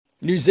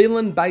New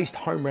Zealand-based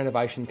home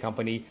renovation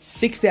company,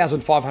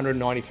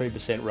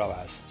 6,593%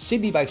 ROAS.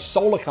 Sydney-based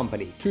solar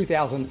company,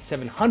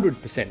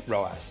 2,700%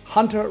 ROAS.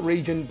 Hunter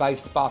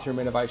region-based bathroom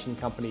renovation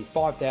company,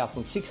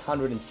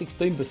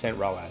 5,616%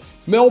 ROAS.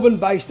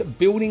 Melbourne-based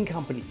building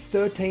company,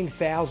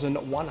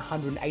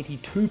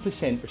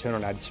 13,182% return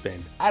on ad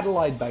spend.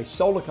 Adelaide-based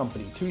solar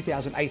company,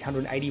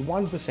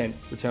 2,881%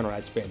 return on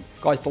ad spend.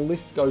 Guys, the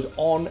list goes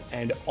on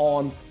and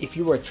on. If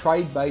you're a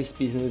trade-based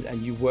business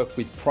and you work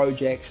with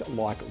projects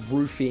like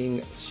roofing,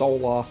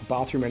 solar,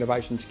 bathroom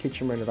renovations,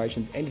 kitchen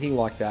renovations, anything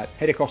like that,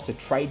 head across to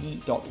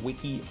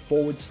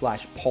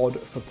tradie.wiki/pod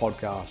for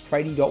podcast.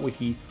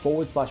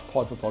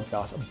 Tradie.wiki/pod for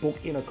podcast. Book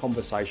in a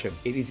conversation.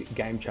 It is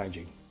game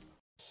changing.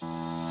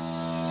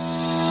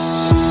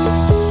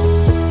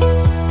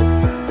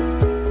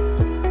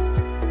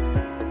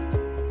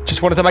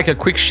 Just wanted to make a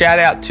quick shout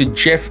out to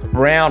Jeff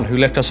Brown, who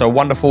left us a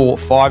wonderful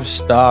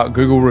 5-star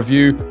Google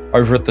review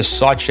over at the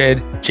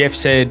SiteShed. Jeff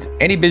said,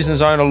 any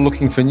business owner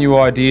looking for new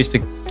ideas to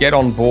get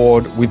on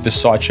board with the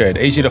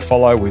SiteShed. Easy to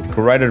follow with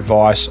great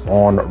advice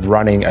on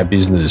running a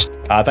business.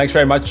 Thanks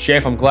very much,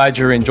 Jeff. I'm glad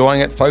you're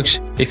enjoying it,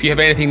 folks. If you have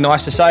anything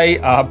nice to say,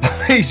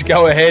 please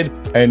go ahead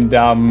and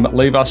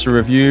leave us a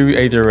review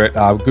either at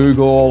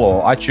Google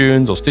or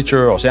iTunes or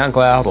Stitcher or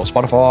SoundCloud or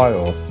Spotify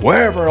or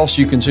wherever else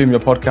you consume your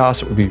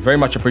podcast. It would be very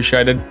much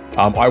appreciated.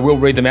 I will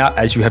read them out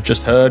as you have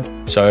just heard,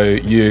 so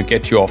you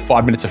get your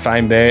 5 minutes of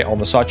fame there on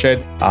the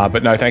SiteShed.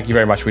 But no, thank you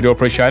very much. We do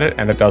appreciate it,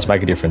 and it does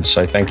make a difference,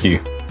 so thank you.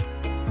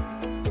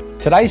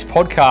 Today's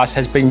podcast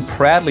has been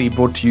proudly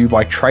brought to you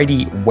by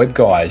Tradie Web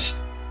Guys.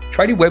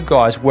 Tradie Web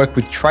Guys work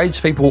with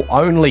tradespeople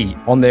only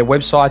on their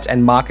websites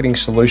and marketing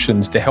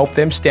solutions to help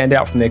them stand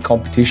out from their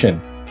competition.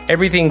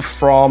 Everything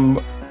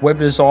from web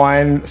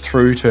design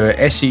through to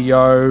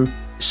SEO,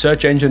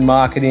 search engine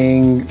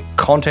marketing,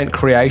 content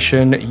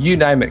creation, you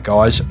name it,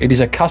 guys. It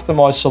is a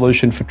customized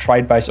solution for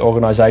trade-based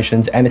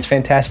organizations, and it's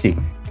fantastic.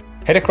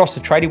 Head across to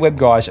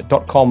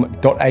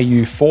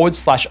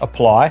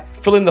tradiewebguys.com.au/apply,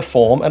 fill in the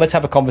form, and let's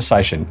have a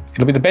conversation.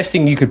 It'll be the best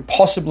thing you could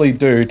possibly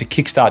do to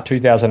kickstart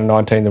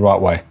 2019 the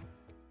right way.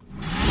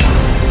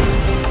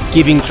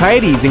 Giving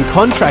tradies and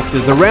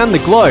contractors around the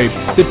globe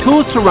the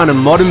tools to run a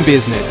modern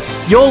business.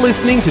 You're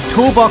listening to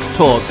Toolbox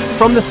Talks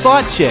from the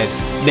SiteShed.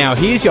 Now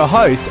here's your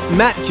host,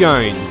 Matt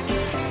Jones.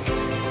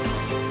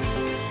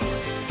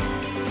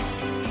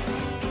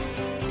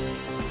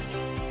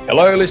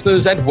 Hello,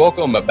 listeners, and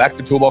welcome back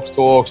to Toolbox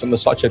Talks on the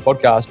SiteShed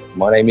podcast.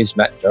 My name is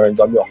Matt Jones.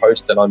 I'm your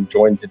host, and I'm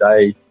joined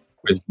today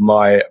with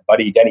my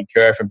buddy Danny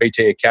Kerr from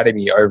BT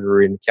Academy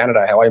over in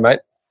Canada. How are you,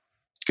 mate?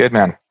 Good,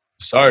 man.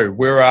 So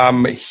we're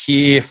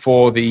here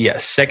for the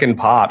second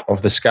part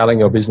of the Scaling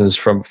Your Business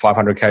from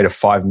 $500K to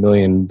 $5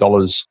 million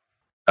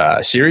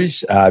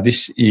series.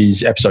 This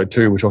is episode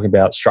 2. We're talking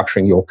about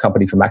structuring your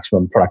company for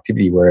maximum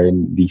productivity, where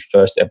in the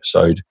first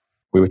episode,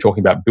 we were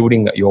talking about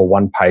building your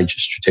one-page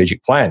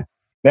strategic plan.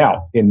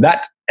 Now, in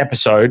that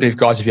episode, if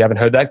you haven't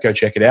heard that, go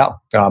check it out.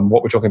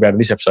 What we're talking about in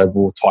this episode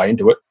will tie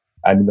into it.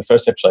 And in the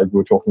first episode, we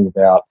were talking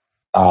about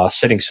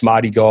setting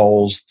smarty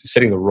goals,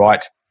 setting the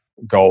right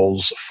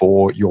goals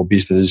for your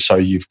business, so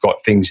you've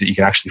got things that you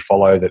can actually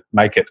follow that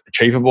make it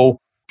achievable,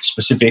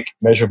 specific,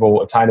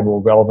 measurable,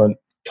 attainable, relevant,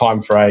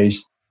 time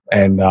phrased,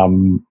 and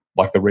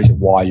like the reason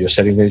why you're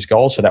setting these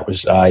goals. So that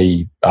was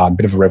a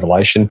bit of a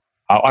revelation.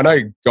 I know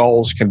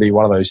goals can be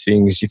one of those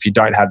things, if you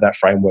don't have that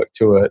framework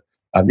to it,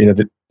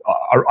 that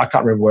I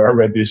can't remember where I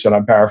read this, and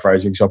I'm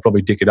paraphrasing, so I'll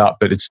probably dig it up,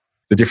 but it's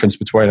the difference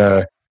between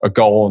a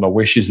goal and a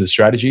wish is the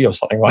strategy, or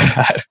something like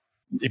that.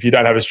 If you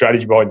don't have a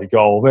strategy behind the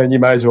goal, then you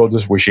may as well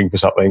just wishing for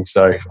something.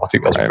 So I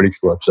think that's a pretty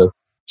cool episode.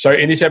 So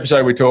in this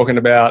episode, we're talking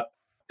about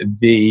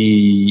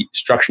the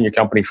structuring your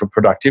company for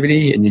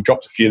productivity, and you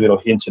dropped a few little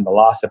hints in the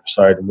last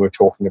episode, and we were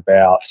talking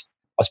about,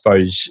 I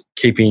suppose,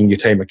 keeping your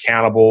team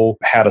accountable,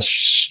 how to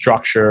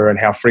structure and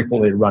how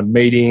frequently to run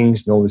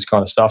meetings and all this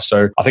kind of stuff.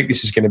 So I think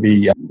this is going to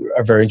be a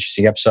very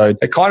interesting episode.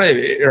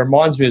 It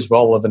reminds me as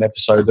well of an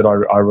episode that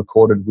I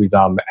recorded with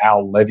Al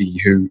Levy,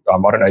 who I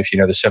don't know if you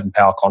know the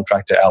 7Power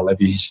contractor. Al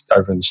Levy, he's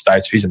over in the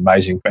States. He's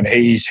amazing, and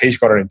he's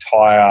got an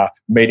entire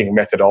meeting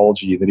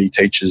methodology that he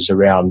teaches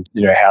around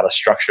how to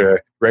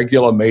structure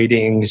regular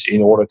meetings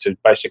in order to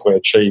basically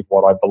achieve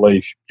what I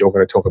believe you're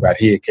going to talk about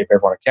here. Keep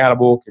everyone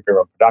accountable, keep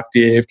everyone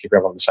productive, keep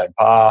everyone on the same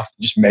path,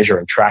 just measure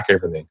and track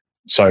everything.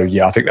 So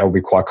yeah, I think that will be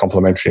quite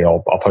complimentary.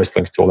 I'll post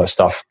links to all that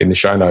stuff in the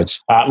show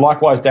notes.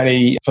 Likewise,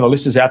 Danny, for the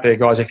listeners out there,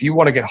 guys, if you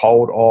want to get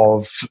hold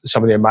of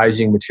some of the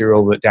amazing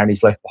material that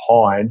Danny's left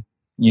behind,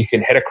 you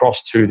can head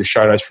across to the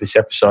show notes for this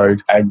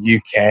episode and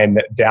you can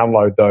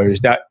download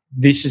those. Now,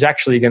 this is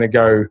actually going to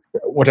go,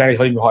 what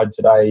Danny's leaving behind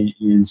today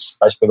is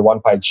basically the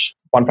one-page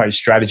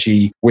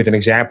strategy with an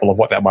example of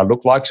what that might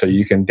look like. So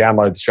you can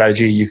download the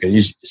strategy, you can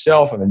use it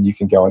yourself, and then you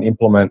can go and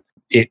implement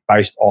it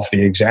based off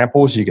the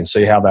examples. You can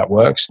see how that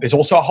works. There's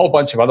also a whole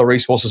bunch of other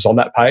resources on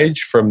that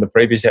page from the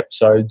previous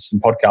episodes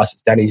and podcasts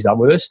that Danny's done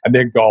with us, and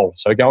they're gold.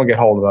 So go and get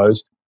hold of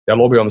those.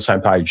 They'll all be on the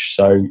same page.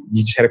 So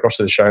you just head across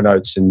to the show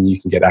notes and you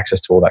can get access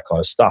to all that kind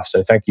of stuff.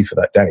 So thank you for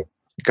that, Danny.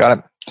 You got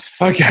it.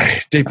 Okay,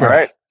 deep breath. All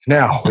right.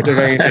 Now we're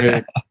going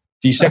into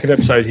the second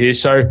episode here.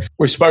 So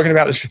we've spoken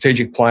about the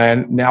strategic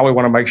plan. Now we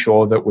want to make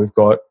sure that we've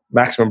got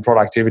maximum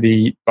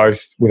productivity,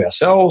 both with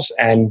ourselves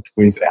and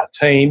with our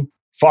team.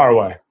 Fire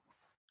away.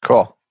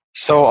 Cool.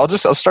 So I'll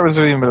start with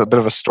a bit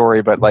of a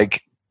story, but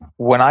like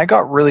when I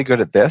got really good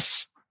at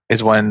this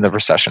is when the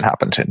recession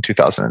happened in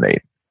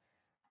 2008.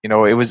 You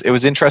know, it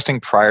was interesting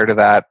prior to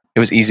that. It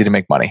was easy to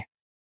make money.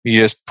 You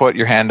just put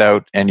your hand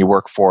out and you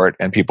work for it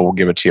and people will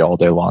give it to you all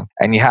day long.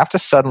 And you have to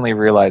suddenly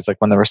realize,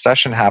 like when the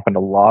recession happened, a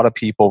lot of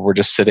people were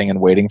just sitting and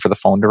waiting for the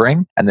phone to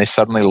ring, and they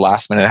suddenly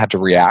last minute had to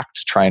react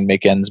to try and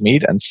make ends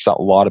meet. And so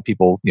a lot of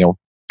people, you know,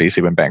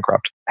 basically went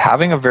bankrupt.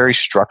 Having a very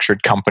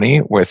structured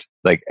company with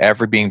like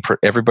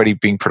everybody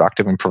being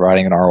productive and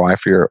providing an ROI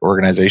for your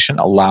organization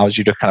allows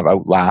you to kind of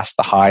outlast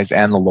the highs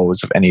and the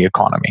lows of any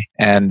economy.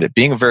 And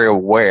being very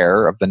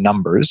aware of the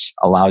numbers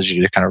allows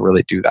you to kind of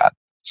really do that.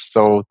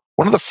 So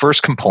one of the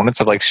first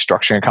components of like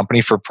structuring a company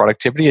for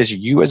productivity is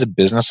you as a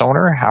business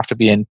owner have to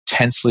be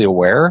intensely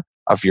aware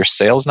of your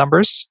sales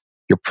numbers,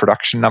 your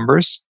production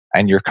numbers,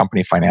 and your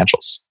company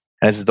financials.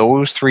 And it's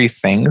those three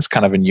things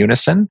kind of in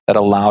unison that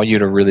allow you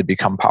to really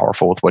become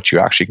powerful with what you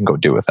actually can go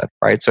do with it,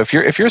 right? So if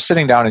you're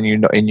sitting down and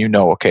you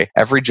know, okay,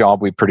 every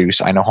job we produce,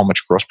 I know how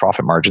much gross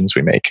profit margins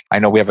we make. I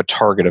know we have a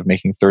target of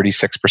making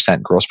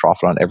 36% gross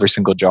profit on every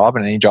single job,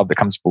 and any job that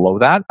comes below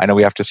that, I know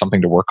we have to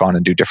something to work on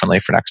and do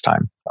differently for next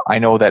time. I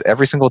know that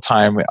every single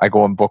time I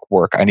go and book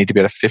work, I need to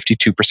be at a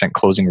 52%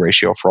 closing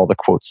ratio for all the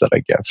quotes that I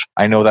give.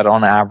 I know that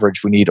on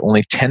average, we need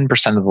only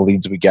 10% of the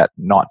leads we get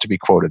not to be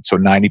quoted. So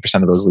 90%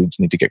 of those leads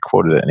need to get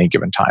quoted at any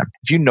given time.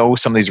 If you know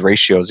some of these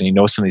ratios and you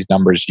know some of these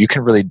numbers, you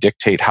can really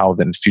dictate how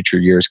the future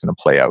year is going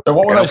to play out. So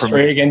what were those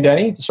three again,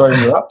 Danny? Sorry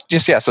to interrupt.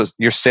 So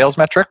your sales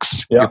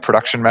metrics, your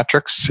production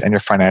metrics, and your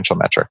financial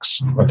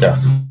metrics. Okay.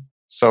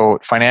 So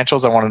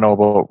financials, I want to know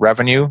about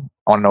revenue.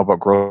 I want to know about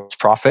gross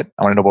profit.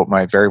 I want to know about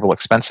my variable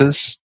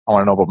expenses. I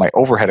want to know about my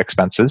overhead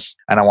expenses,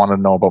 and I want to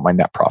know about my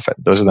net profit.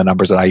 Those are the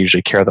numbers that I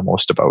usually care the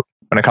most about.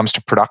 When it comes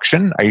to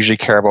production, I usually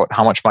care about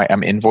how much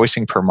I'm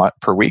invoicing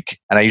per week,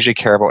 and I usually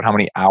care about how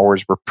many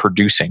hours we're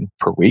producing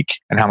per week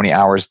and how many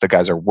hours the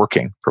guys are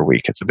working per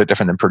week. It's a bit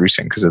different than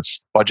producing because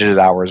it's budgeted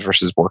hours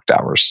versus worked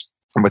hours.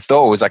 And with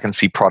those, I can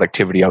see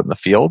productivity out in the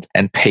field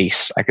and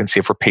pace. I can see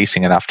if we're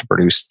pacing enough to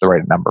produce the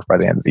right number by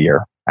the end of the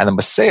year. And then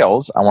with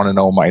sales, I want to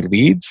know my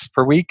leads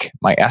per week,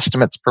 my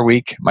estimates per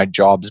week, my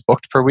jobs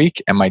booked per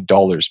week, and my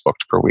dollars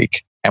booked per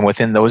week. And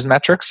within those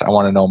metrics, I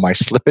want to know my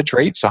slippage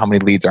rate, so how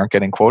many leads aren't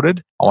getting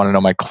quoted. I want to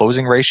know my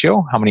closing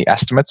ratio, how many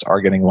estimates are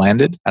getting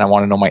landed. And I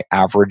want to know my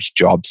average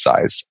job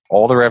size.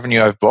 All the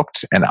revenue I've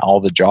booked and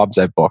all the jobs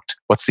I've booked,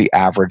 what's the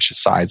average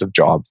size of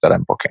jobs that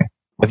I'm booking?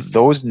 With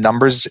those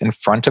numbers in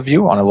front of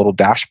you on a little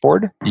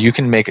dashboard, you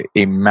can make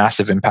a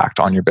massive impact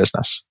on your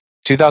business.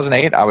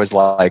 2008, I was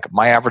like,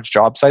 my average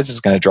job size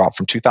is going to drop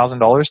from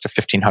 $2,000 to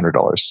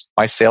 $1,500.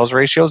 My sales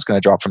ratio is going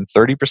to drop from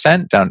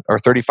 30% down or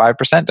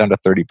 35% down to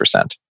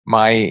 30%.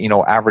 My,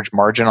 average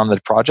margin on the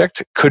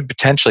project could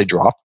potentially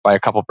drop by a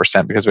couple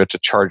percent because we have to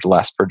charge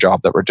less per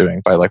job that we're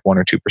doing by like 1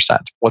 or 2%.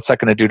 What's that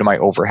going to do to my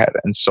overhead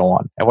and so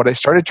on? And what I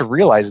started to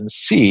realize and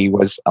see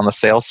was on the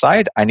sales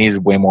side, I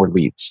needed way more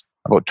leads.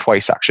 About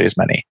twice actually as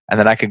many. And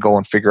then I could go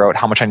and figure out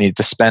how much I needed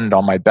to spend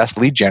on my best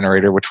lead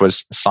generator, which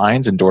was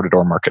signs and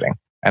door-to-door marketing.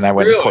 And I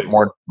went and put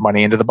more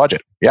money into the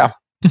budget. Yeah.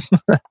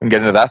 We can get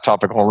into that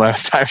topic a whole other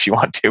time if you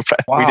want to,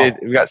 but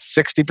we got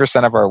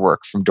 60% of our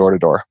work from door to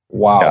door.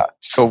 Wow. Yeah.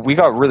 So we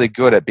got really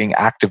good at being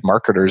active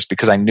marketers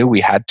because I knew we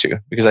had to,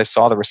 because I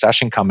saw the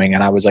recession coming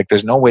and I was like,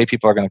 there's no way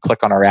people are going to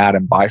click on our ad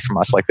and buy from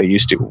us like they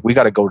used to. We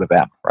got to go to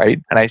them. Right.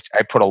 And I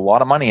put a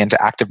lot of money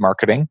into active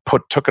marketing,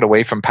 took it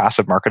away from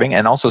passive marketing,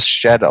 and also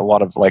shed a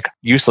lot of like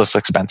useless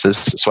expenses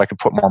so I could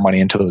put more money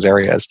into those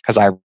areas because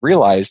I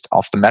realized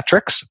off the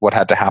metrics what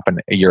had to happen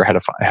a year ahead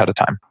of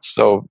time.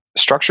 So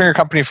structuring your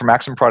company for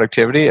maximum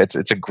productivity, it's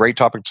a great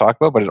topic to talk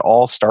about, but it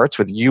all starts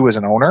with you as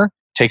an owner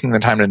taking the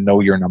time to know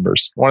your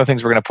numbers. One of the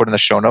things we're going to put in the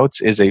show notes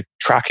is a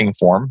tracking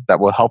form that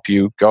will help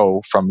you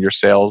go from your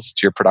sales to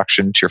your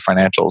production to your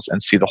financials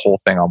and see the whole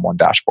thing on one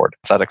dashboard.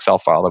 It's that Excel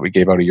file that we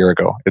gave out a year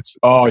ago.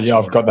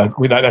 I've got that.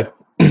 With that,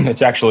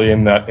 it's actually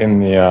in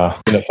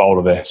the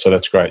folder there. So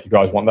that's great. You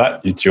guys want that?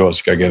 It's yours.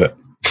 Go get it.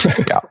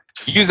 Yeah.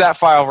 So use that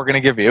file we're going to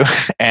give you.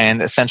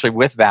 And essentially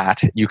with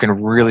that, you can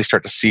really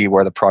start to see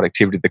where the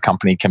productivity of the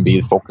company can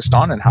be focused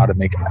on and how to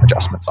make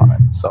adjustments on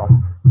it. So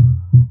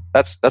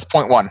that's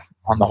point one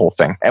on the whole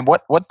thing. And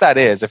what that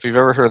is, if you've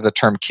ever heard of the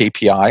term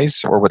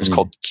KPIs or what's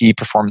called key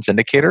performance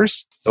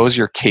indicators, those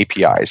are your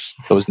KPIs,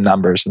 those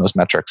numbers and those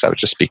metrics I was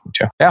just speaking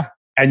to. Yeah.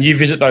 And you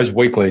visit those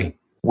weekly?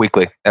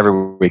 Weekly,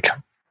 every week.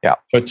 Yeah.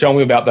 So tell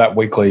me about that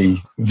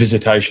weekly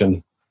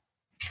visitation.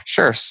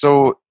 Sure.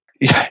 So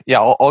yeah,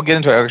 I'll get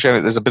into it.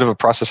 Actually, there's a bit of a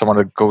process I want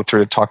to go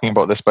through talking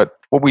about this, but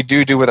what we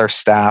do with our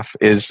staff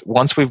is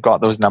once we've got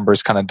those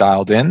numbers kind of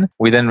dialed in,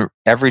 we then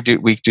every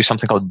week do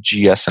something called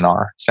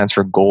GSNR, stands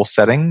for goal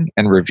setting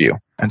and review.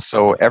 And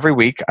so every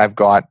week I've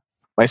got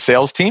my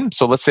sales team.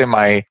 So let's say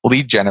my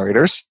lead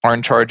generators are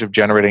in charge of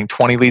generating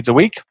 20 leads a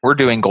week. We're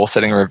doing goal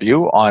setting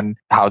review on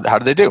how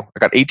do they do? I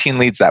got 18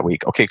 leads that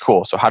week. Okay,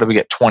 cool. So how do we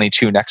get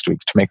 22 next week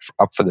to make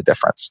up for the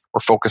difference?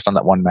 We're focused on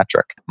that one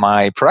metric.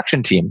 My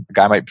production team, the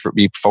guy might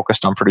be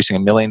focused on producing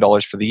 $1 million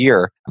for the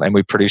year, and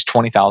we produced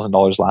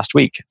 $20,000 last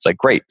week. It's like,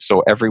 great.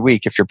 So every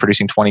week, if you're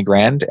producing 20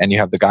 grand and you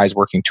have the guys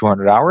working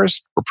 200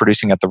 hours, we're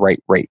producing at the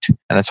right rate.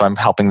 And so I'm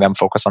helping them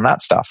focus on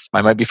that stuff.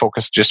 I might be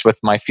focused just with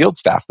my field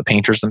staff, the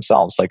painters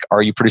themselves. Like,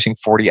 are you producing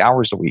 40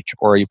 hours a week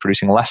or are you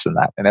producing less than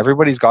that? And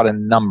everybody's got a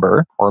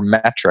number or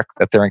metric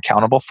that they're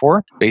accountable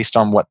for based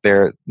on what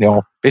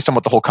based on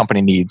what the whole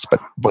company needs, but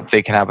what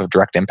they can have a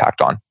direct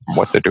impact on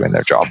what they're doing in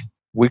their job.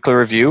 Weekly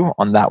review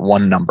on that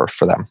one number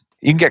for them.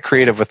 You can get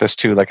creative with this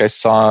too. Like I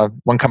saw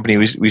one company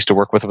we used to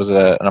work with was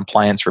an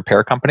appliance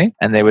repair company,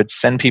 and they would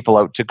send people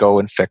out to go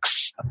and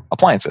fix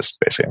appliances,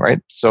 basically, right?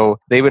 So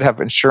they would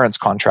have insurance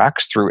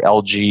contracts through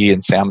LG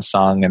and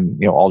Samsung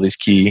and all these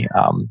key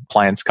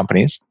appliance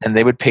companies, and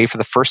they would pay for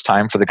the first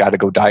time for the guy to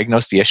go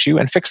diagnose the issue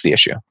and fix the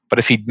issue. But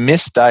if he'd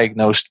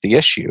misdiagnosed the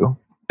issue,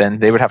 then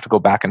they would have to go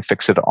back and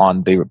fix it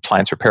on the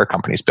appliance repair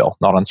company's bill,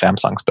 not on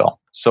Samsung's bill.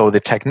 So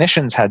the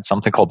technicians had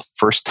something called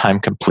first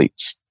time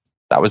completes.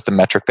 That was the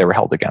metric they were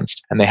held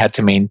against. And they had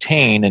to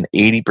maintain an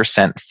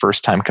 80%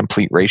 first time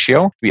complete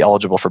ratio to be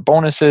eligible for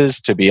bonuses,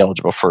 to be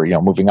eligible for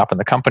moving up in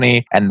the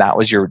company. And that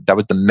was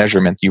the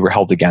measurement you were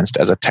held against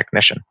as a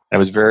technician. And it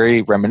was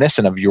very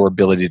reminiscent of your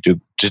ability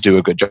to do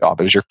a good job.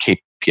 It was your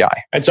KPI.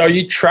 And so are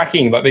you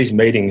tracking like these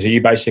meetings? Are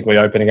you basically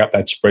opening up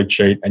that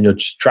spreadsheet and you're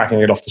just tracking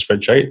it off the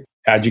spreadsheet?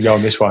 How'd you go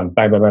on this one?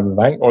 Bang, bang, bang, bang,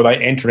 bang. Or are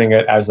they entering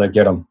it as they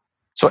get them?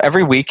 So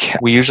every week,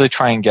 we usually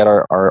try and get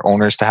our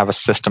owners to have a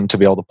system to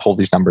be able to pull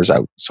these numbers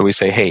out. So we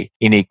say, hey,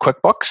 you need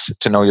QuickBooks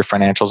to know your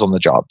financials on the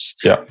jobs.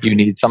 Yeah. You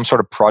need some sort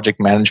of project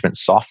management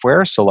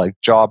software. So like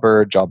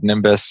Jobber,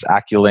 JobNimbus,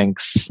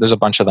 AccuLynx, there's a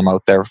bunch of them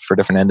out there for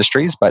different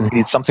industries, but you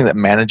need something that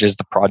manages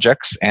the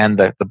projects and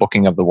the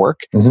booking of the work.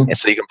 And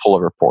so you can pull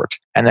a report.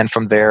 And then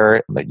from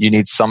there, you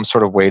need some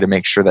sort of way to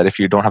make sure that if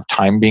you don't have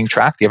time being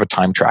tracked, you have a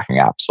time tracking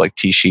app, so like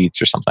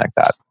T-Sheets or something like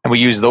that. And we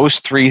use those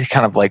three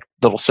kind of like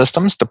little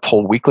systems to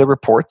pull weekly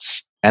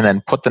reports and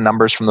then put the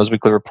numbers from those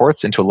weekly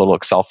reports into a little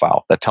Excel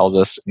file that tells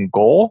us in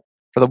goal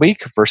for the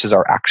week versus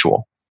our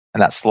actual.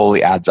 And that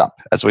slowly adds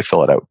up as we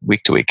fill it out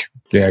week to week.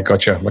 Yeah,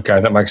 gotcha. Okay,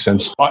 that makes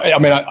sense. I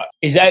mean,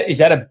 is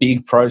that a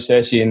big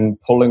process in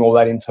pulling all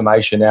that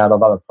information out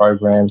of other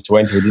programs to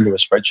enter it into a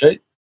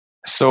spreadsheet?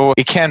 So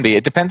it can be.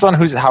 It depends on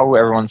how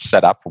everyone's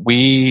set up.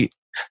 So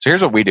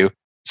here's what we do.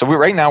 So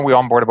right now we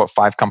onboard about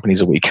 5 companies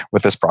a week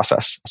with this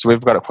process. So we've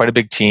got quite a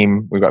big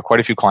team. We've got quite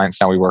a few clients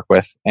now we work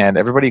with, and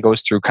everybody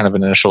goes through kind of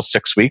an initial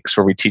 6 weeks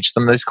where we teach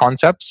them these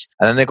concepts,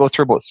 and then they go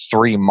through about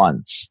 3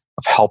 months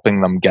of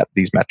helping them get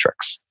these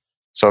metrics.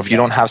 So if you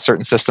don't have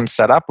certain systems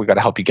set up, we've got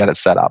to help you get it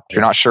set up. If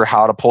you're not sure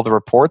how to pull the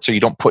reports, or you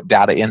don't put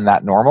data in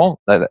that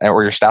normal,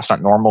 or your staff's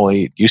not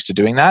normally used to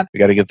doing that, we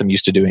got to get them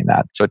used to doing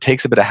that. So it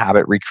takes a bit of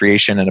habit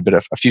recreation and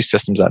a few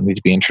systems that need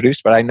to be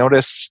introduced. But I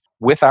notice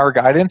with our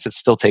guidance, it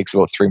still takes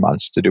about 3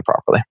 months to do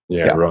properly.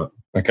 Yeah. Right.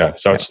 Okay.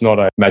 So it's not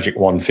a magic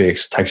wand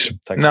fix. Takes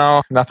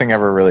No, nothing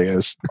ever really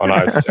is. I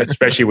know,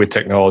 especially with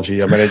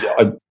technology. I mean,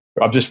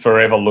 I'm just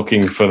forever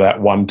looking for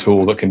that one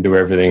tool that can do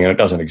everything, and it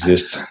doesn't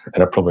exist,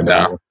 and it probably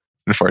never will.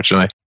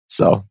 Unfortunately.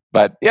 So,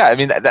 but yeah, I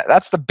mean,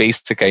 that's the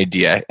basic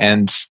idea.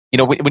 And,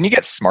 when you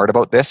get smart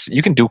about this,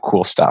 you can do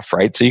cool stuff,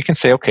 right? So you can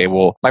say, okay,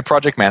 well, my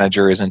project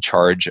manager is in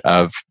charge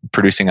of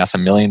producing us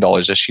 $1 million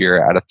this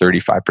year at a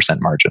 35%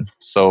 margin.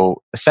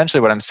 So essentially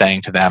what I'm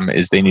saying to them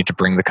is they need to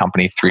bring the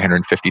company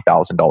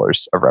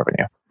 $350,000 of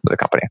revenue for the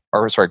company,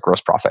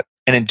 gross profit.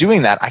 And in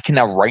doing that, I can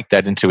now write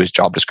that into his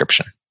job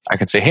description. I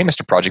can say, hey,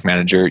 Mr. Project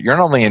Manager, you're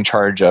not only in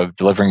charge of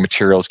delivering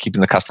materials, keeping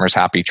the customers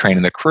happy,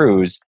 training the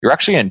crews, you're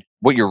actually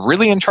what you're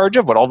really in charge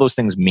of, what all those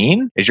things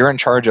mean, is you're in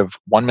charge of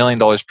 $1 million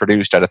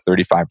produced at a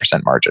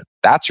 35% margin.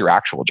 That's your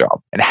actual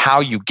job. And how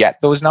you get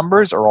those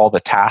numbers are all the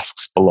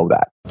tasks below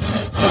that.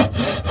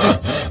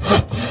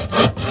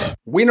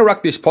 We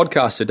interrupt this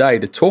podcast today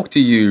to talk to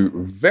you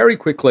very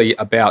quickly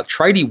about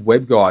Tradie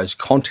Web Guy's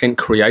content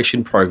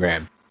creation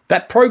program.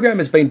 That program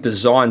has been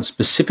designed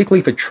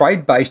specifically for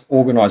trade-based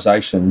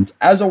organizations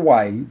as a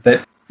way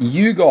that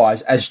you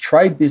guys as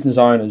trade business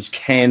owners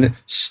can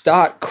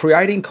start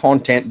creating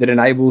content that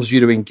enables you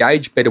to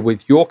engage better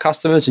with your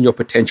customers and your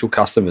potential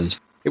customers.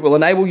 It will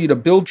enable you to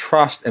build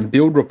trust and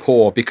build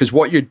rapport, because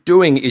what you're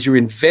doing is you're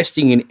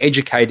investing in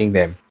educating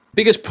them.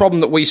 Biggest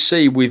problem that we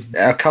see with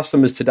our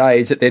customers today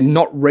is that they're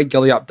not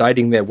regularly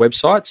updating their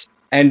websites.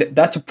 And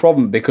that's a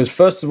problem because,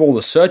 first of all,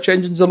 the search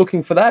engines are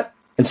looking for that.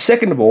 And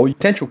second of all,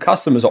 potential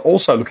customers are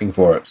also looking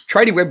for it.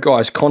 Tradie Web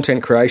Guy's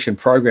content creation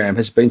program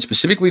has been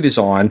specifically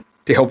designed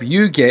to help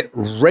you get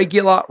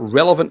regular,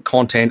 relevant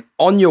content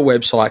on your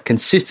website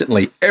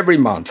consistently every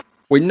month.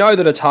 We know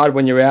that it's hard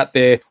when you're out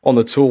there on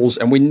the tools,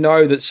 and we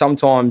know that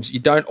sometimes you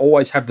don't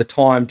always have the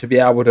time to be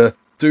able to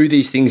do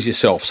these things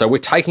yourself. So we're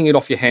taking it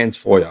off your hands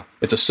for you.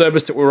 It's a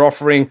service that we're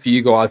offering for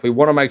you guys. We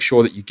want to make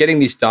sure that you're getting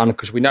this done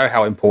because we know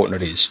how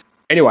important it is.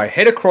 Anyway,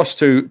 head across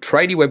to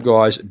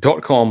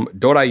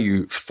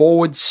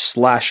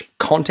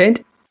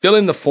tradiewebguys.com.au/content, fill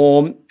in the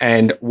form,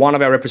 and one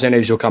of our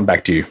representatives will come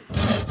back to you.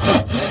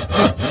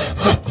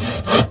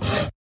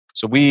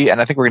 So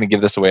and I think we're going to give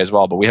this away as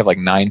well, but we have like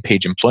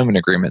 9-page employment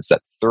agreements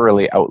that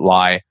thoroughly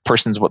outline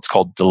person's what's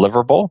called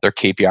deliverable, their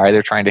KPI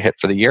they're trying to hit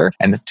for the year.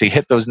 And to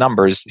hit those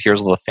numbers,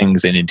 here's all the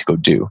things they need to go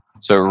do.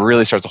 So it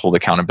really starts to hold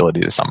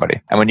accountability to somebody.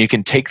 And when you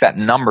can take that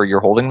number you're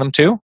holding them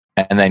to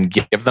and then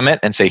give them it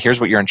and say, here's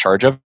what you're in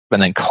charge of,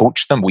 and then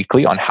coach them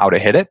weekly on how to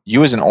hit it,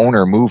 you as an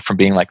owner move from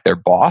being like their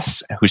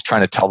boss who's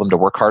trying to tell them to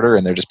work harder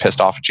and they're just pissed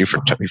off at you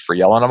for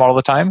yelling at them all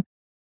the time,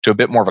 to a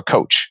bit more of a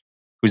coach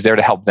who's there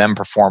to help them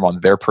perform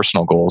on their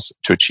personal goals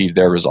to achieve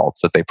their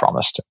results that they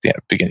promised at the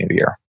beginning of the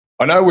year.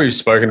 I know we've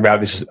spoken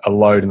about this a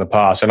load in the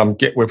past, and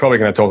we're probably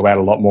going to talk about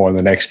it a lot more in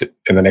the next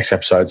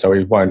episode. So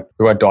we won't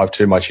dive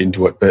too much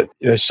into it. But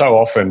so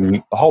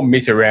often the whole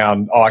myth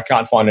around I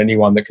can't find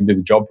anyone that can do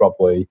the job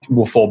properly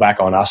will fall back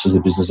on us as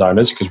the business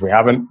owners because we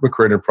haven't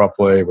recruited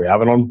properly, we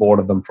haven't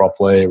onboarded them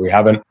properly, we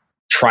haven't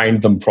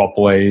trained them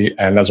properly,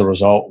 and as a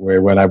result, we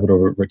weren't able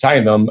to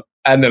retain them.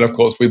 And then of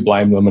course we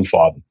blame them and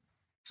fire them.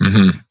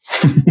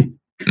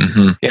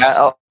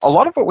 Yeah, a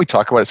lot of what we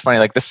talk about is funny.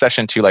 Like this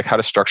session too, like how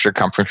to structure a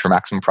company for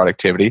maximum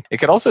productivity. It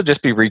could also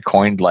just be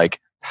recoined like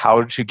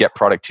how to get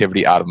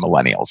productivity out of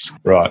millennials,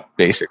 right?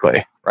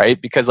 Basically,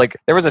 right? Because like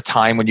there was a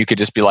time when you could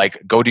just be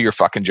like, go do your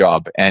fucking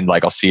job, and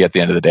like I'll see you at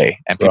the end of the day.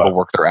 And people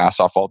work their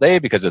ass off all day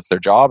because it's their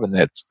job and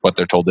it's what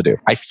they're told to do.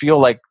 I feel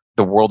like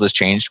the world has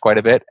changed quite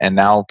a bit. And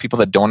now people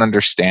that don't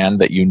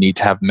understand that you need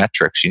to have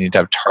metrics, you need to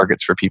have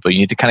targets for people, you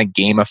need to kind of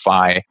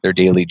gamify their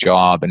daily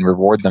job and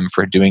reward them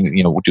for doing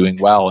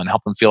well and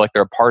help them feel like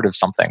they're a part of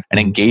something and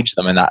engage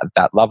them in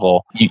that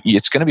level.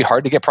 It's going to be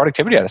hard to get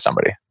productivity out of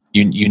somebody.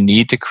 You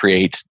need to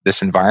create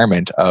this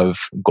environment of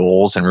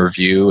goals and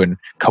review and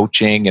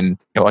coaching and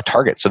a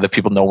target so that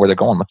people know where they're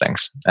going with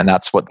things. And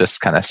that's what this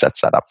kind of sets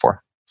that up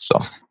for. So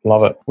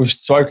love it. We've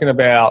spoken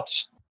about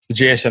the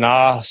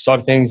GSNR side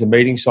of things, the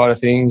meeting side of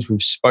things.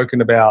 We've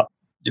spoken about,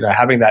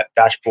 having that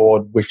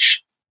dashboard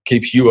which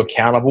keeps you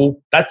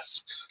accountable.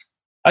 That's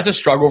a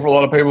struggle for a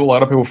lot of people. A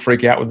lot of people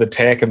freak out with the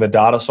tech and the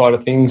data side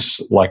of things,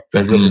 like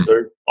they really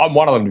do. I'm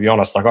one of them, to be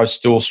honest. Like I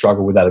still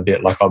struggle with that a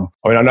bit. Like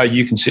I know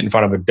you can sit in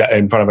front of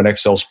an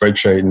Excel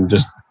spreadsheet and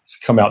just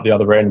come out the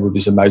other end with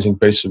this amazing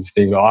piece of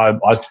thing. I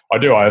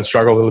do. I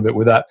struggle a little bit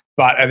with that.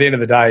 But at the end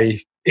of the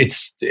day,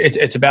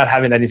 it's about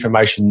having that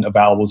information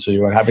available to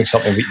you and having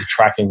something that you're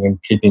tracking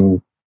and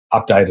keeping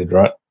updated,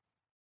 right?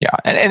 Yeah.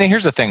 And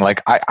here's the thing,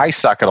 like I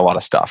suck at a lot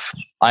of stuff.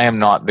 I am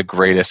not the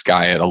greatest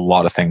guy at a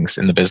lot of things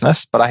in the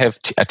business, but I have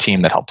a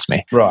team that helps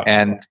me. Right.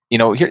 And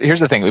here's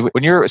the thing,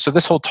 so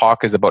this whole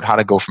talk is about how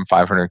to go from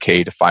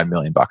 $500K to $5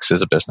 million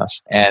as a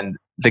business. And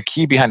the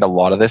key behind a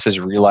lot of this is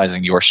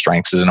realizing your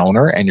strengths as an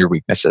owner and your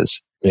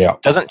weaknesses. Yeah.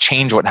 It doesn't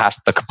change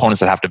the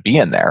components that have to be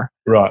in there.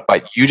 Right.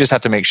 But you just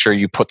have to make sure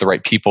you put the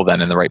right people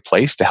then in the right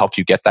place to help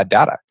you get that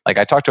data. Like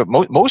I talked to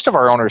most of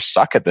our owners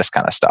suck at this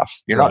kind of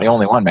stuff. You're not the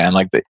only one, man.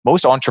 Like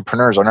most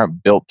entrepreneurs are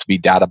not built to be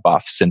data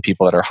buffs and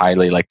people that are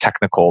highly like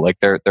technical. Like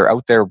they're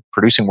out there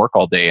producing work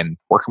all day and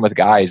working with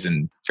guys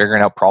and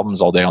figuring out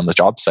problems all day on the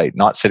job site,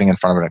 not sitting in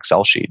front of an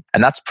Excel sheet.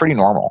 And that's pretty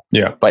normal.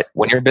 Yeah. But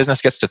when your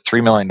business gets to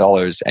 $3 million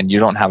and you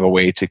don't have a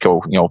way to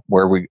go,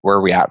 where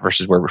are we at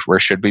versus where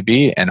should we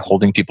be, and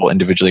holding people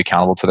individually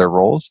accountable to their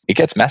roles, it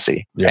gets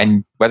messy. Yeah.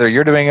 And whether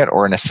you're doing it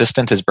or an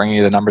assistant is bringing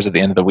you the numbers at the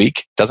end of the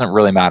week, doesn't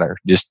really matter.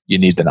 Just you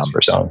need the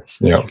numbers.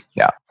 Yeah.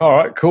 All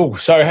right, cool.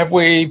 So have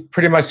we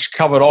pretty much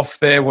covered off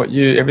there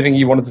everything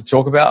you wanted to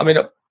talk about? I mean,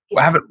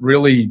 I haven't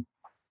really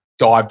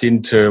dived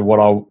into what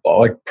I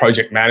like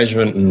project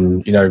management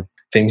and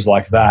things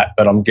like that,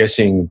 but I'm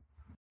guessing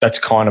that's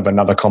kind of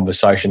another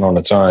conversation on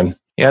its own.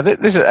 Yeah,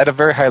 this is at a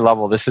very high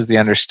level. This is the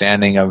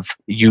understanding of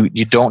you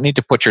don't need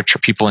to put your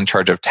people in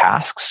charge of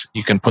tasks.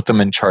 You can put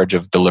them in charge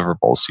of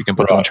deliverables. You can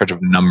put them in charge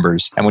of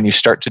numbers. And when you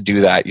start to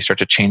do that, you start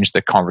to change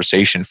the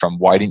conversation from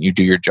why didn't you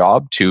do your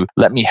job to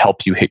let me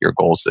help you hit your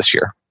goals this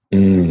year.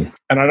 And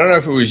I don't know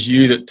if it was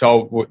you that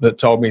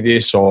told me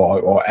this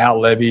or Al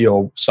Levy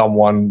or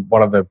someone,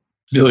 one of the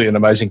million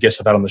amazing guests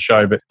I've had on the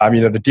show, but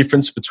the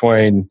difference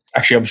between,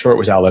 actually I'm sure it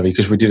was Al Levy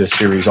because we did a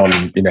series on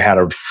how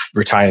to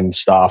retain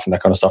staff and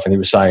that kind of stuff, and he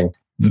was saying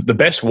the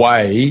best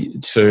way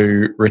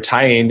to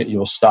retain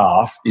your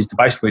staff is to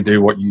basically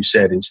do what you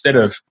said. Instead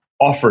of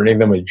offering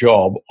them a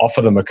job,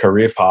 offer them a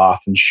career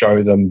path and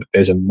show them that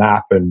there's a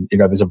map and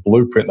there's a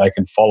blueprint they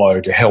can follow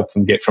to help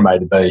them get from A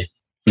to B.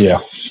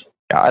 Yeah,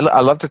 I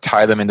love to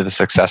tie them into the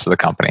success of the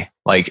company.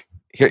 Like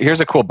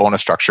here's a cool bonus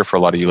structure for a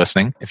lot of you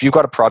listening. If you've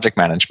got a project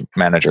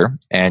manager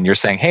and you're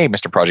saying, hey,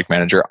 Mr. Project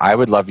Manager, I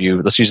would love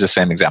you, let's use the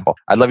same example.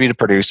 I'd love you to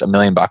produce $1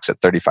 million at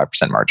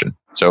 35% margin.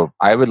 So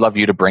I would love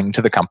you to bring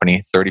to the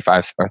company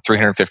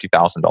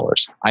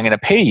 $350,000. I'm going to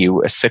pay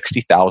you a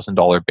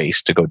 $60,000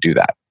 base to go do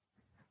that.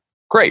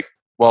 Great.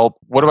 Well,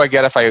 what do I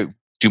get if I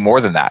do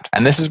more than that?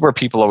 And this is where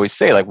people always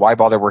say, like, why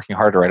bother working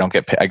harder? I don't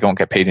get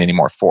paid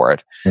anymore for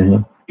it.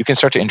 Mm-hmm. You can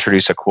start to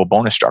introduce a cool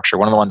bonus structure.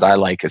 One of the ones I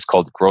like is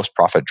called gross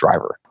profit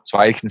driver. So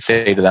I can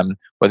say to them,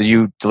 whether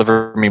you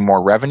deliver me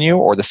more revenue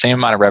or the same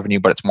amount of revenue,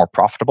 but it's more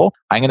profitable,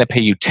 I'm going to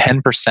pay you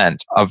 10%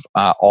 of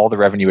all the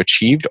revenue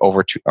achieved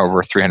over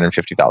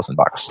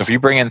 $350,000. So if you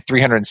bring in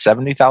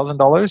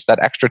 $370,000, that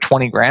extra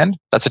 20 grand,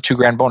 that's a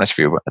 $2,000 bonus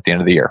for you at the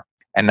end of the year.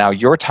 And now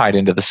you're tied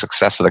into the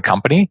success of the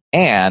company,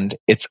 and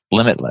it's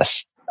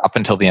limitless up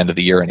until the end of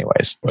the year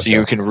anyways. So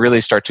you can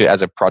really start to,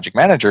 as a project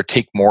manager,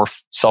 take more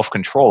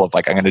self-control of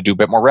like, I'm going to do a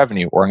bit more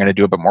revenue, or I'm going to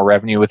do a bit more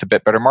revenue with a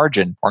bit better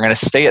margin, or I'm going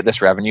to stay at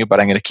this revenue, but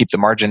I'm going to keep the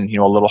margin,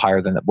 a little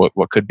higher than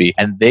what could be.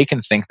 And they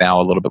can think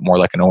now a little bit more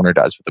like an owner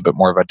does, with a bit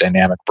more of a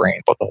dynamic brain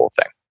about the whole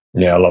thing.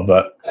 Yeah, I love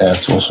that. Yeah,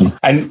 that's awesome.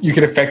 And you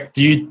could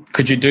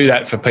could you do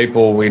that for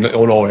people in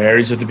all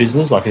areas of the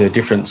business? Like a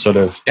different sort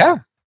of...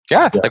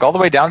 Yeah, like all the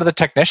way down to the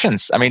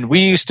technicians. I mean,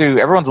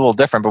 everyone's a little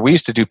different, but we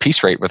used to do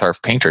piece rate with our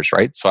painters,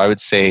 right? So I would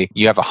say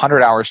you have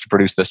 100 hours to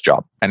produce this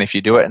job. And if you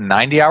do it in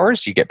 90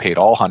 hours, you get paid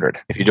all 100.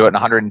 If you do it in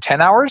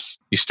 110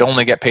 hours, you still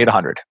only get paid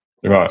 100.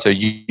 Right. So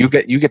you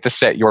get to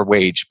set your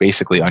wage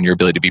basically on your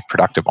ability to be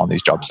productive on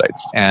these job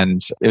sites. And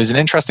it was an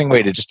interesting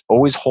way to just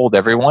always hold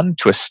everyone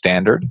to a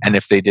standard. And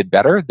if they did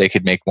better, they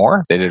could make more.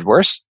 If they did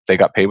worse, they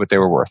got paid what they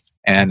were worth.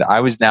 And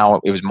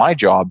it was my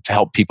job to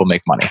help people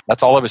make money.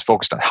 That's all I was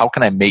focused on. How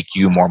can I make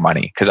you more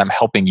money? Because I'm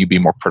helping you be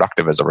more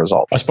productive as a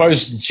result. I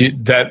suppose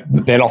that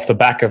then off the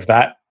back of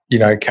that,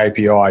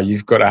 KPI,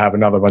 you've got to have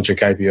another bunch of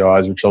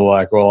KPIs, which are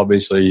like, well,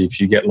 obviously, if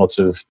you get lots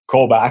of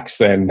callbacks,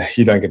 then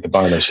you don't get the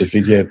bonus. If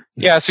you get...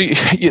 Yeah, so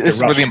this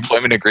is where the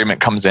employment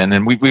agreement comes in.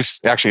 And we've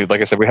actually,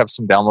 like I said, we have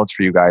some downloads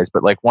for you guys.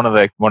 But like one of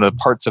the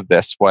parts of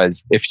this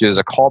was if there's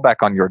a callback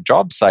on your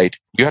job site,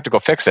 you have to go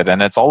fix it.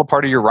 And it's all a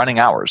part of your running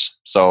hours.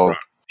 So... Right.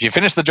 If you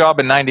finish the job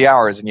in 90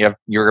 hours and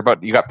you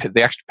got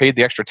paid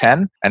the extra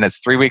 10, and it's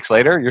 3 weeks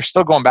later, you're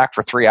still going back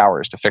for 3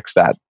 hours to fix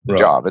that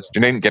job. You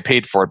didn't get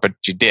paid for it, but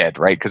you did,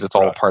 right? Because it's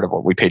all a part of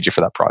what we paid you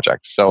for that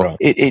project. So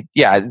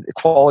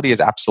quality is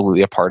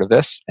absolutely a part of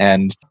this.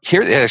 And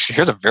here's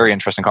a very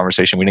interesting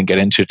conversation we didn't get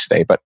into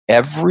today, but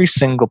every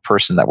single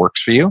person that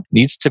works for you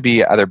needs to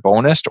be either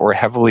bonused or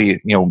heavily,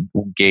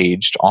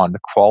 gauged on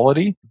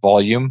quality,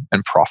 volume,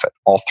 and profit,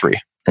 all three.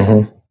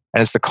 Mm-hmm.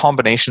 And it's the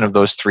combination of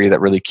those three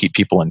that really keep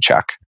people in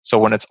check. So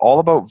when it's all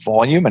about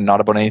volume and not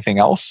about anything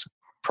else,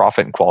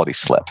 profit and quality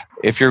slip.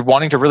 If you're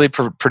wanting to really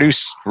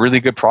produce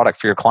really good product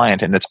for your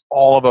client and it's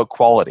all about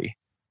quality,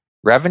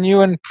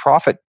 revenue and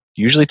profit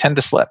usually tend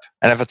to slip.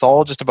 And if it's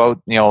all just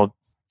about,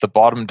 the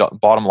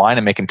bottom line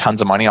and making tons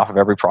of money off of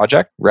every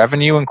project,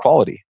 revenue and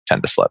quality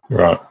tend to slip.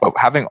 Right. But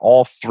having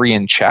all three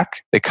in check,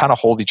 they kind of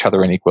hold each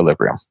other in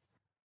equilibrium.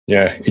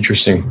 Yeah,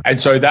 interesting.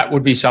 And so that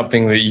would be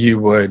something that you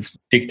would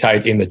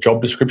dictate in the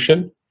job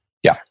description?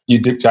 Yeah. You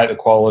dictate the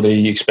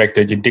quality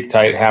expected, you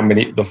dictate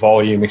the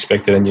volume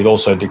expected, and you'd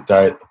also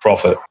dictate the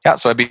profit. Yeah,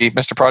 so I'd be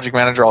Mr. Project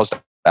Manager. I'll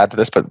add to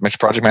this, but Mr.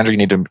 Project Manager, you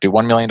need to do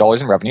 $1 million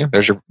in revenue.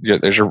 There's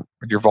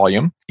your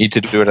volume. You need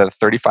to do it at a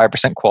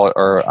 35% quality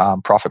or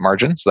profit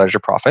margin. So there's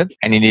your profit.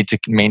 And you need to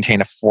maintain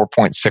a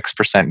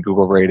 4.6%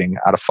 Google rating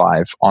out of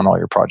 5 on all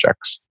your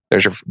projects.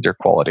 There's your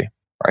quality.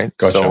 Right.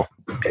 Gotcha.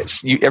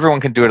 So everyone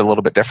can do it a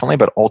little bit differently,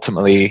 but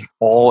ultimately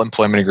all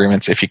employment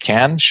agreements, if you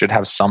can, should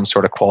have some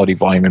sort of quality,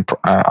 volume, and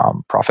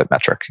profit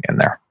metric in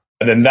there.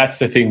 And then that's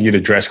the thing you'd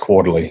address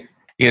quarterly.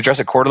 You can address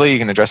it quarterly. You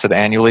can address it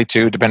annually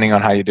too, depending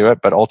on how you do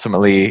it. But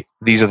ultimately,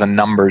 these are the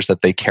numbers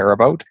that they care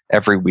about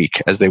every week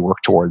as they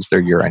work towards their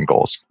year-end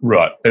goals.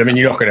 Right. But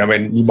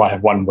you might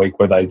have 1 week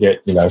where they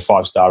get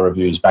 5-star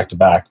reviews back to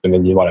back, and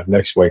then you might have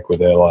next week where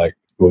they're like,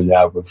 well,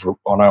 yeah,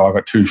 I know I've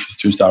got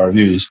 2-star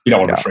reviews. You don't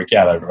want to freak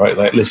out over it, right?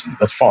 Like, listen,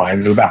 that's fine.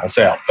 It'll balance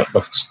out.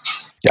 But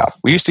yeah.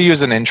 We used to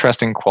use an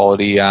interesting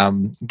quality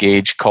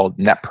gauge called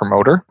Net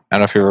Promoter. I don't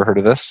know if you've ever heard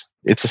of this.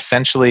 It's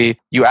essentially,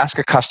 you ask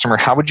a customer,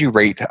 how would you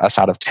rate us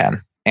out of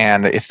 10?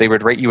 And if they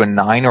would rate you a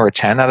 9 or a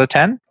 10 out of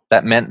 10,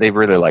 that meant they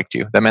really liked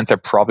you. That meant they're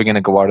probably going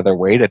to go out of their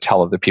way to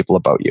tell other people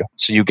about you.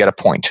 So you get a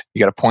point. You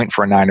get a point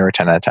for a 9 or a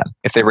 10 out of 10.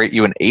 If they rate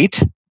you an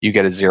 8, you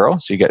get a 0,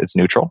 so it's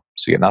neutral,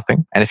 so you get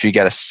nothing. And if you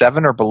get a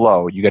 7 or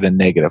below, you get a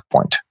negative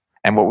point.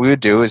 And what we would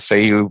do is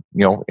say you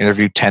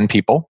interview 10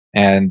 people,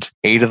 and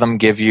 8 of them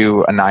give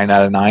you a 9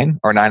 out of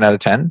 9 or 9 out of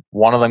 10.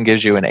 1 of them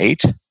gives you an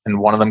 8, and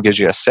 1 of them gives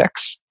you a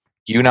 6.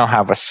 You now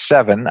have a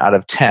 7 out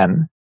of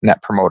 10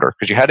 Net Promoter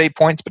because you had 8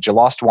 points, but you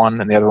lost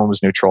 1, and the other one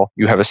was neutral.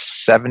 You have a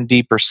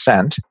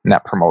 70%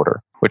 Net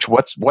Promoter. Which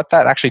what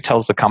that actually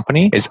tells the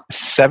company is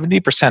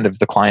 70% of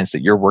the clients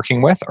that you're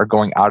working with are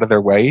going out of their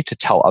way to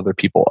tell other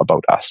people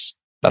about us.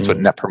 That's what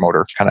Net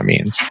Promoter kind of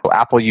means. So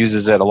Apple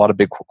uses it. A lot of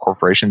big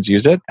corporations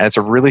use it. And it's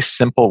a really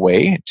simple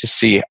way to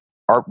see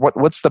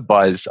what's the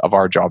buzz of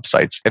our job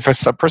sites. If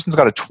a person's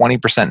got a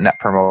 20% Net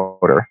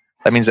Promoter,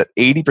 that means that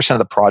 80% of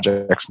the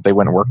projects that they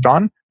went and worked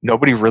on,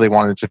 nobody really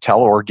wanted to tell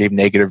or gave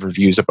negative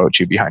reviews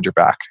about you behind your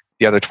back.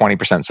 The other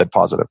 20% said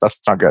positive.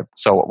 That's not good.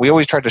 So we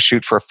always tried to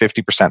shoot for a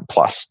 50%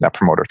 plus Net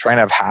Promoter. Try and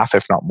have half,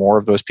 if not more,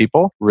 of those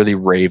people really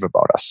rave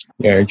about us.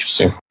 Yeah,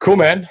 interesting. Cool,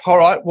 man. All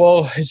right.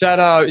 Well, is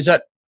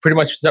that pretty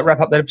much, does that wrap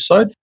up that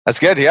episode? That's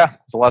good. Yeah.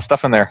 There's a lot of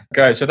stuff in there.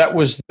 Okay, so that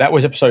was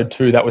episode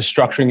 2. That was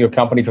structuring your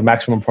company for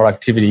maximum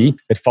productivity.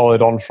 It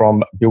followed on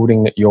from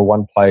building your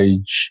one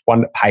page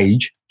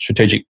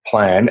strategic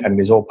plan, and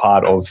it is all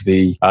part of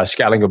the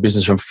scaling your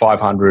business from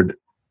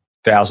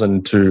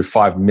 $500,000 to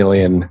 $5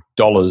 million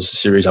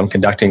series I'm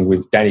conducting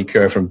with Danny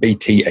Kerr from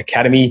BT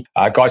Academy.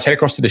 Guys, head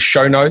across to the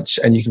show notes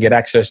and you can get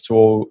access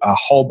to a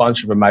whole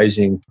bunch of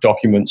amazing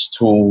documents,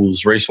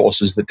 tools,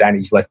 resources that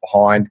Danny's left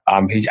behind.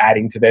 He's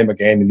adding to them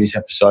again in this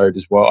episode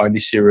as well, in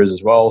this series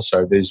as well.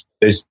 So there's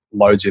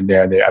loads in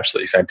there and they're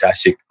absolutely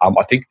fantastic.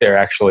 I think they're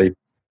actually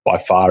by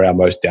far our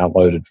most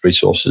downloaded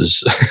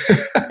resources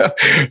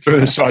through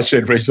the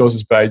SiteShed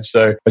resources page.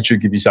 So that should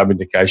give you some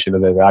indication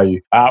of their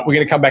value. We're going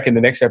to come back in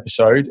the next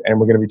episode and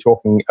we're going to be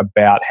talking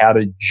about how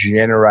to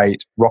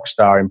generate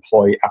rockstar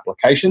employee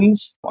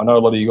applications. I know a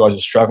lot of you guys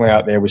are struggling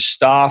out there with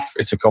staff.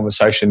 It's a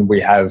conversation we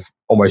have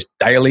almost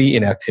daily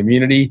in our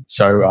community.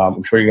 So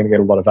I'm sure you're going to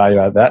get a lot of value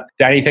out of that.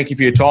 Danny, thank you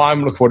for your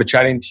time. Look forward to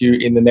chatting to you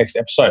in the next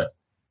episode.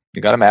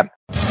 You got it, Matt.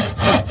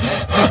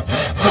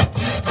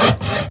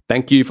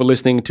 Thank you for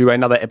listening to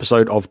another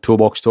episode of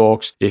Toolbox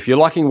Talks. If you're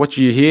liking what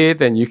you hear,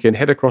 then you can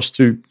head across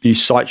to the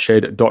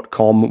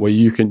siteshed.com where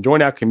you can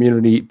join our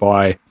community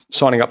by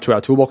signing up to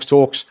our Toolbox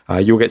Talks.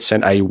 You'll get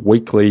sent a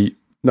weekly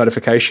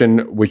notification,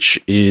 which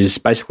is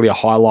basically a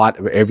highlight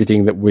of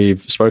everything that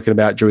we've spoken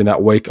about during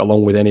that week,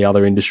 along with any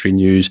other industry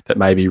news that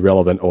may be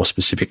relevant or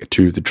specific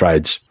to the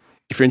trades.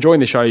 If you're enjoying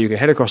the show, you can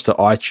head across to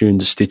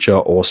iTunes, Stitcher,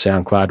 or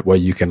SoundCloud, where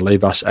you can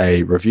leave us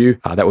a review.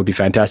 That would be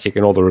fantastic,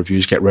 and all the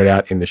reviews get read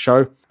out in the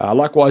show.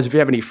 Likewise, if you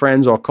have any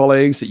friends or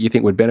colleagues that you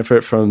think would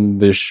benefit from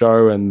the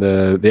show and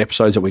the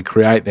episodes that we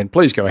create, then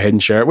please go ahead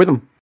and share it with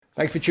them.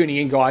 Thanks for tuning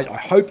in, guys. I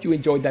hope you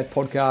enjoyed that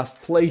podcast.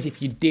 Please,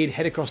 if you did,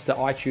 head across to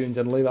iTunes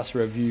and leave us a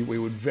review. We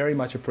would very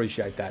much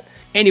appreciate that.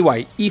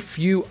 Anyway, if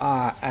you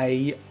are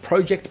a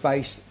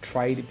project-based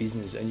trade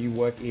business and you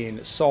work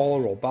in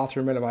solar or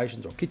bathroom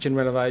renovations or kitchen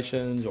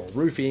renovations or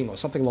roofing or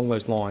something along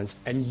those lines,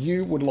 and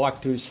you would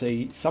like to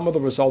see some of the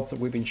results that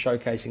we've been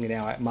showcasing in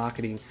our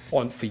marketing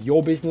for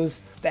your business,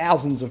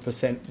 thousands of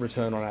 %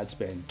 return on ad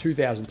spend,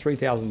 2,000,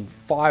 3,000,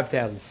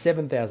 5,000,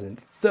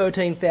 7,000,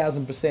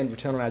 13,000%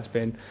 return on ad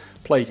spend,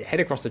 please head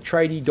across to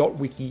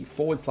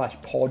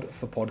tradie.wiki/pod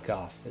for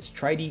podcast. That's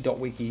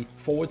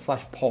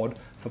tradie.wiki/pod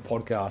for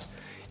podcast.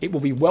 It will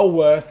be well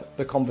worth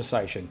the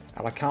conversation,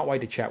 and I can't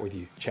wait to chat with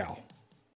you. Ciao.